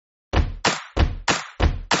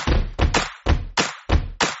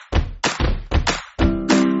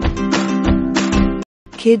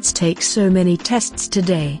Kids take so many tests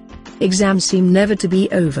today. Exams seem never to be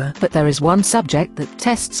over. But there is one subject that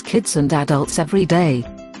tests kids and adults every day: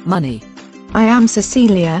 money. I am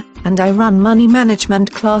Cecilia, and I run money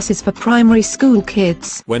management classes for primary school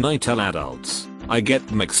kids. When I tell adults, I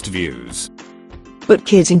get mixed views. But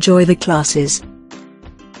kids enjoy the classes.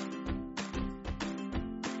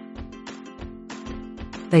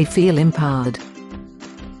 They feel empowered,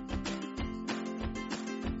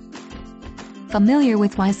 familiar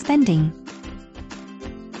with wise spending,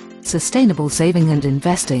 sustainable saving and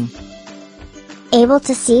investing. Able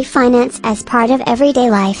to see finance as part of everyday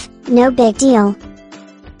life, no big deal.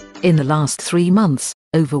 In the last 3 months,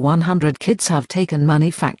 over 100 kids have taken money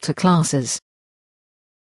factor classes.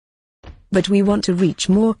 But we want to reach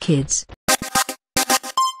more kids.